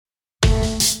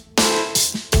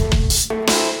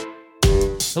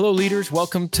Hello, leaders.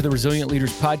 Welcome to the Resilient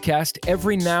Leaders Podcast.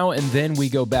 Every now and then we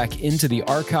go back into the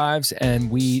archives and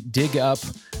we dig up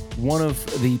one of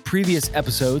the previous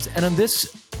episodes. And on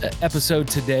this episode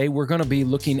today, we're going to be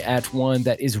looking at one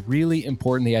that is really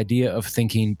important, the idea of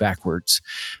thinking backwards.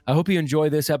 I hope you enjoy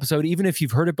this episode. Even if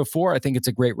you've heard it before, I think it's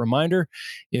a great reminder.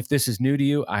 If this is new to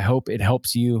you, I hope it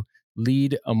helps you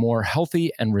lead a more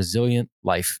healthy and resilient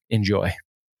life. Enjoy.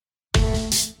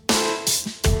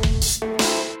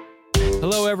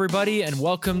 Hello, everybody, and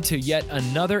welcome to yet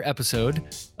another episode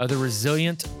of the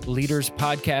Resilient Leaders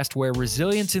Podcast, where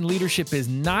resilience in leadership is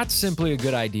not simply a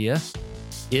good idea,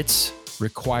 it's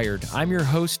required. I'm your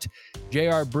host,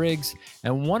 J.R. Briggs,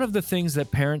 and one of the things that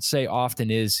parents say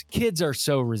often is, kids are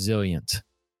so resilient.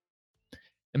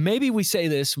 And maybe we say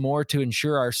this more to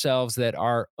ensure ourselves that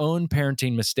our own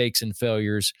parenting mistakes and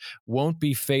failures won't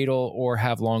be fatal or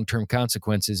have long-term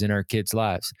consequences in our kids'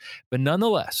 lives. But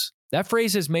nonetheless, that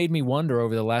phrase has made me wonder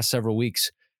over the last several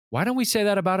weeks, why don't we say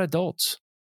that about adults?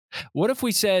 What if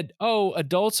we said,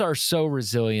 adults are so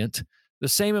resilient, the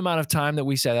same amount of time that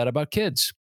we say that about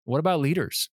kids? What about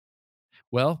leaders?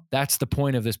 Well, that's the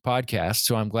point of this podcast,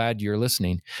 so I'm glad you're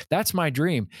listening. That's my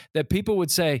dream, that people would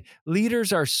say,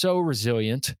 leaders are so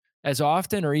resilient as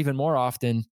often or even more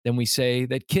often than we say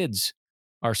that kids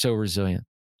are so resilient.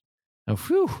 Now,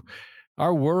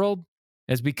 our world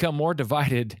has become more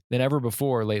divided than ever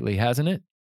before lately, hasn't it?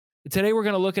 Today, we're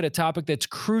going to look at a topic that's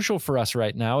crucial for us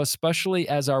right now, especially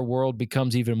as our world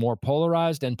becomes even more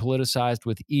polarized and politicized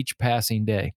with each passing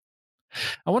day.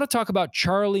 I want to talk about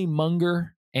Charlie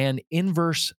Munger and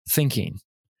inverse thinking.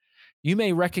 You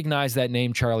may recognize that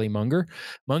name, Charlie Munger.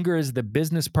 Munger is the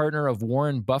business partner of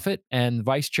Warren Buffett and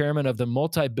vice chairman of the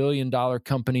multi-billion-dollar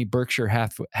company Berkshire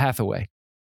Hathaway.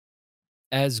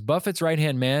 As Buffett's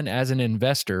right-hand man, as an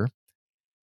investor,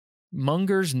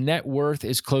 Munger's net worth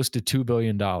is close to $2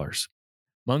 billion.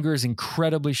 Munger is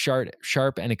incredibly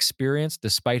sharp and experienced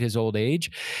despite his old age.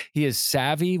 He is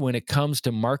savvy when it comes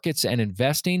to markets and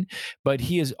investing, but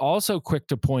he is also quick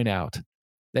to point out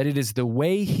that it is the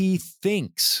way he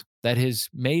thinks that has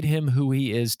made him who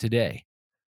he is today.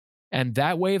 And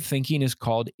that way of thinking is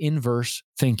called inverse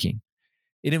thinking.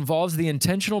 It involves the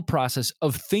intentional process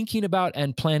of thinking about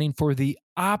and planning for the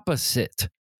opposite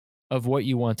of what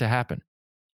you want to happen,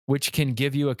 which can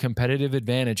give you a competitive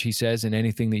advantage, he says, in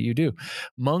anything that you do.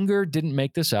 Munger didn't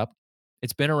make this up.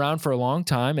 It's been around for a long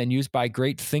time and used by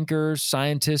great thinkers,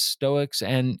 scientists, stoics,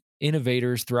 and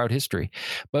innovators throughout history.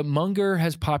 But Munger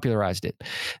has popularized it.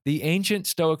 The ancient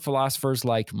Stoic philosophers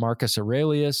like Marcus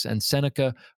Aurelius and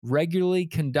Seneca regularly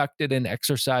conducted an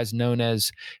exercise known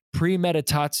as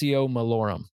premeditatio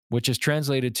malorum, which is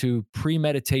translated to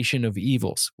premeditation of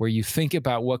evils, where you think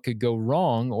about what could go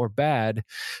wrong or bad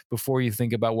before you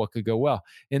think about what could go well.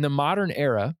 In the modern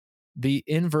era, the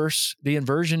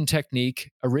inversion technique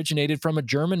originated from a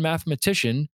German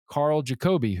mathematician, Carl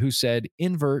Jacobi, who said,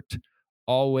 invert,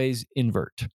 always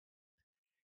invert.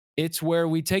 It's where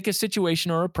we take a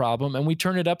situation or a problem and we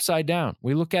turn it upside down.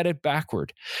 We look at it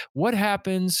backward. What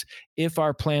happens if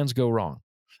our plans go wrong?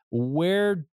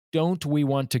 Where don't we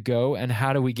want to go and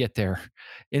how do we get there?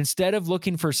 Instead of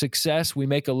looking for success, we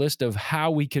make a list of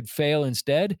how we could fail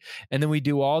instead, and then we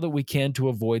do all that we can to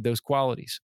avoid those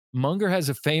qualities. Munger has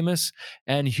a famous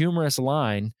and humorous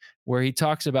line where he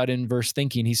talks about inverse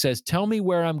thinking. He says, "Tell me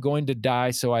where I'm going to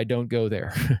die so I don't go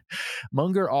there."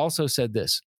 Munger also said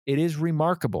this, "It is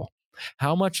remarkable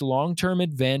how much long-term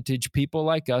advantage people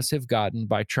like us have gotten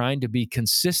by trying to be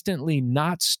consistently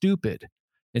not stupid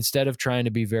instead of trying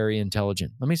to be very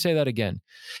intelligent." Let me say that again.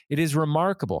 It is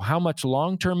remarkable how much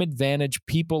long-term advantage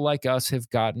people like us have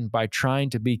gotten by trying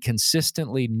to be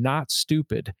consistently not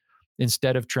stupid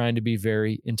instead of trying to be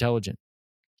very intelligent.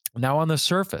 Now, on the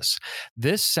surface,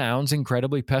 this sounds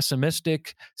incredibly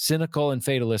pessimistic, cynical, and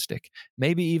fatalistic,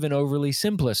 maybe even overly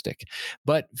simplistic,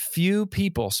 but few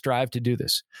people strive to do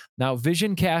this. Now,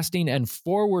 vision casting and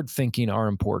forward thinking are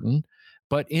important,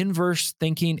 but inverse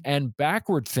thinking and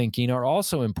backward thinking are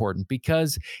also important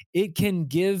because it can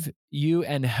give you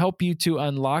and help you to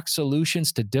unlock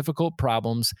solutions to difficult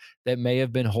problems that may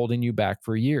have been holding you back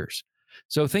for years.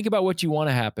 So think about what you want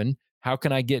to happen. How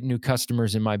can I get new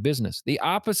customers in my business? The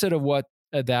opposite of what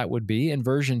that would be,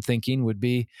 inversion thinking would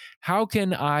be, how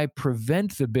can I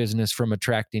prevent the business from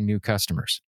attracting new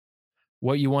customers?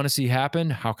 What you want to see happen,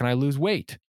 how can I lose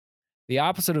weight? The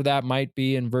opposite of that might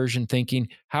be inversion thinking,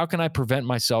 how can I prevent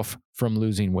myself from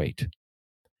losing weight?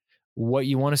 What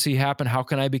you want to see happen, how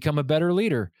can I become a better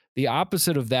leader? The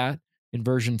opposite of that,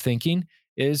 inversion thinking,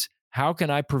 is how can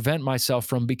I prevent myself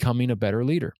from becoming a better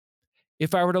leader?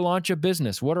 If I were to launch a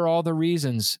business, what are all the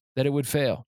reasons that it would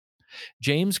fail?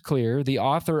 James Clear, the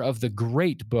author of the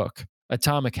great book,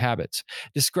 Atomic Habits,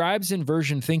 describes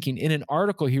inversion thinking in an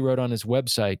article he wrote on his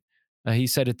website. He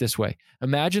said it this way: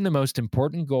 imagine the most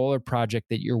important goal or project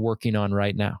that you're working on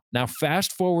right now. Now,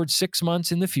 fast forward 6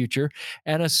 months in the future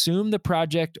and assume the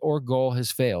project or goal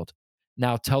has failed.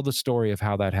 Now, tell the story of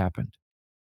how that happened.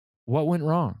 What went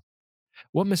wrong?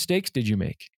 What mistakes did you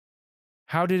make?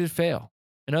 How did it fail?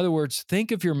 In other words,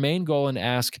 think of your main goal and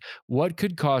ask, what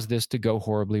could cause this to go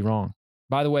horribly wrong?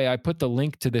 By the way, I put the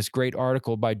link to this great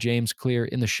article by James Clear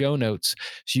in the show notes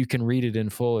so you can read it in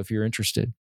full if you're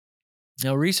interested.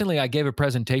 Now, recently I gave a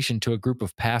presentation to a group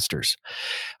of pastors.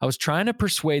 I was trying to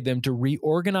persuade them to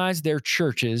reorganize their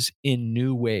churches in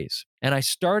new ways. And I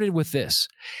started with this.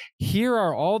 Here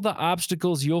are all the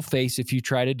obstacles you'll face if you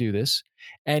try to do this.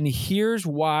 And here's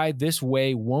why this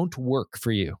way won't work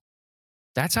for you.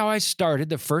 That's how I started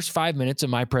the first 5 minutes of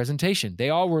my presentation. They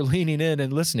all were leaning in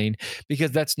and listening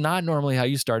because that's not normally how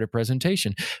you start a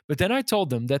presentation. But then I told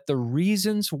them that the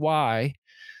reasons why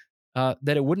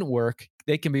that it wouldn't work,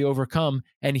 they can be overcome.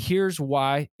 And here's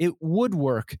why it would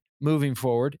work moving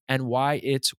forward and why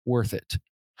it's worth it.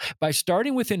 By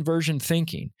starting with inversion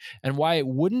thinking and why it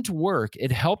wouldn't work,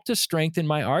 it helped to strengthen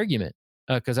my argument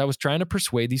because I was trying to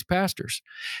persuade these pastors.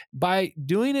 By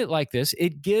doing it like this,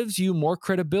 it gives you more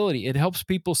credibility. It helps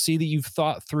people see that you've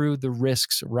thought through the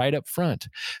risks right up front.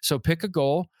 So pick a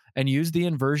goal and use the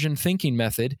inversion thinking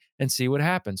method and see what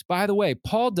happens. By the way,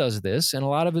 Paul does this in a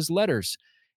lot of his letters.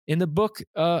 In the book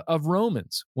of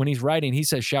Romans, when he's writing, he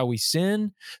says, shall we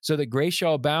sin so that grace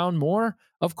shall abound more?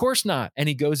 Of course not. And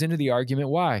he goes into the argument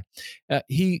why.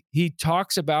 He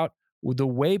talks about the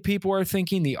way people are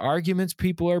thinking, the arguments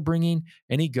people are bringing,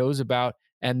 and he goes about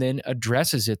and then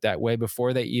addresses it that way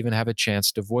before they even have a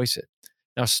chance to voice it.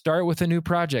 Now, start with a new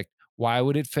project. Why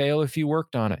would it fail if you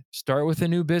worked on it? Start with a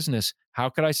new business. How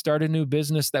could I start a new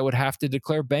business that would have to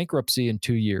declare bankruptcy in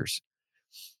 2 years?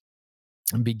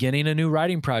 Beginning a new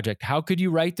writing project. How could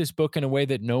you write this book in a way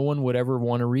that no one would ever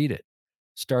want to read it?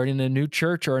 Starting a new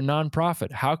church or a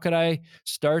nonprofit. How could I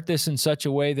start this in such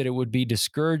a way that it would be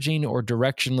discouraging or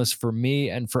directionless for me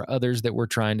and for others that we're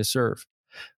trying to serve?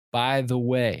 By the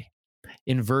way,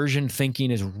 inversion thinking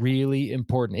is really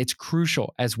important. It's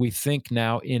crucial as we think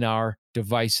now in our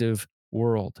divisive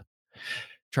world.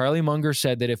 Charlie Munger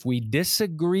said that if we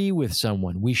disagree with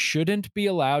someone, we shouldn't be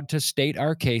allowed to state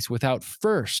our case without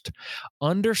first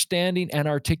understanding and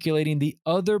articulating the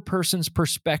other person's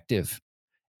perspective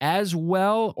as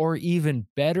well or even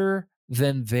better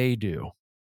than they do.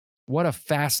 What a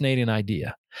fascinating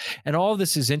idea. And all of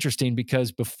this is interesting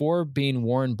because before being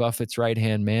Warren Buffett's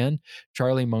right-hand man,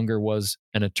 Charlie Munger was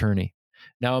an attorney.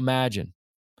 Now imagine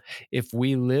if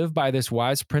we live by this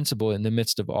wise principle in the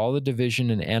midst of all the division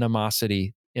and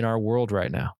animosity in our world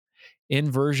right now.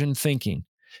 Inversion thinking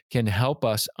can help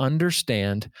us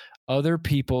understand other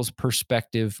people's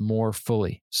perspective more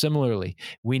fully. Similarly,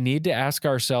 we need to ask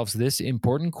ourselves this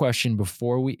important question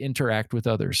before we interact with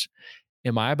others.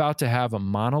 Am I about to have a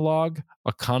monologue,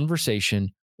 a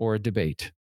conversation, or a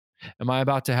debate? Am I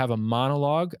about to have a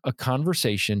monologue, a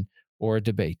conversation, or a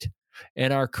debate?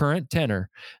 In our current tenor,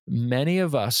 many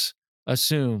of us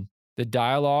assume the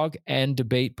dialogue and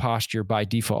debate posture by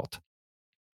default.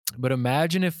 But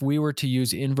imagine if we were to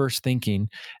use inverse thinking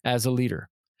as a leader,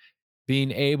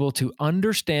 being able to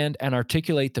understand and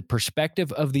articulate the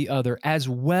perspective of the other as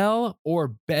well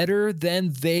or better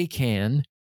than they can,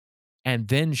 and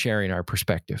then sharing our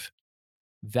perspective.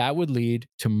 That would lead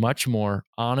to much more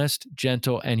honest,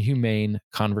 gentle, and humane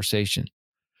conversation.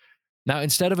 Now,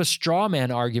 instead of a straw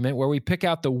man argument where we pick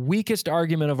out the weakest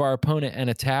argument of our opponent and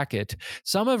attack it,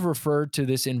 some have referred to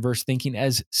this inverse thinking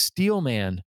as a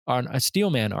steelman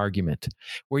argument,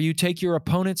 where you take your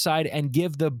opponent's side and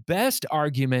give the best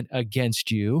argument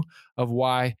against you of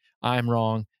why I'm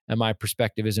wrong and my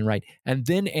perspective isn't right, and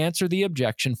then answer the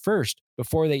objection first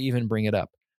before they even bring it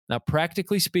up. Now,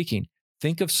 practically speaking,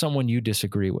 think of someone you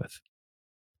disagree with.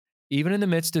 Even in the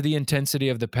midst of the intensity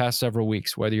of the past several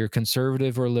weeks, whether you're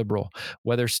conservative or liberal,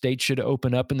 whether states should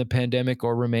open up in the pandemic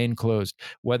or remain closed,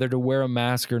 whether to wear a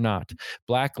mask or not,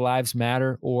 Black Lives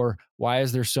Matter, or why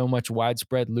is there so much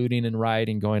widespread looting and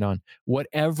rioting going on?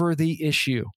 Whatever the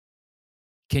issue,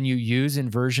 can you use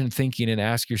inversion thinking and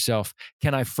ask yourself,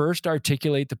 can I first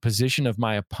articulate the position of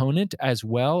my opponent as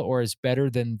well or as better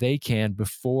than they can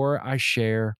before I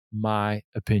share my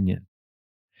opinion?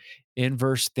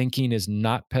 Inverse thinking is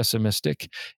not pessimistic.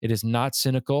 It is not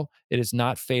cynical. It is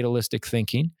not fatalistic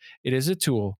thinking. It is a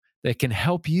tool that can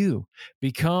help you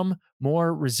become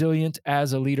more resilient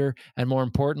as a leader and, more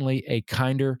importantly, a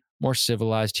kinder, more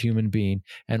civilized human being.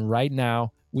 And right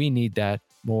now, we need that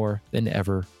more than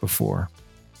ever before.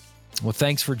 Well,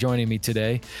 thanks for joining me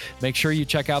today. Make sure you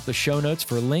check out the show notes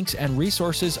for links and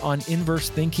resources on inverse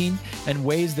thinking and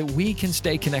ways that we can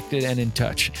stay connected and in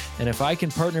touch. And if I can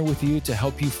partner with you to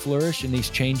help you flourish in these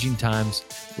changing times,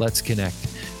 let's connect.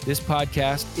 This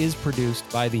podcast is produced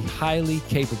by the highly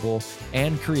capable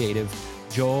and creative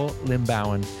Joel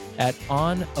Limbowen at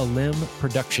On a Limb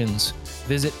Productions.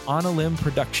 Visit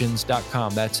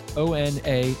onalimb.productions.com. That's ONALIMB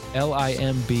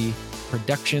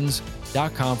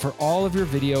Productions.com for all of your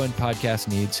video and podcast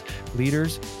needs.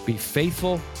 Leaders, be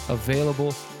faithful,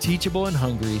 available, teachable, and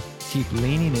hungry. Keep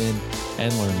leaning in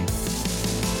and learning.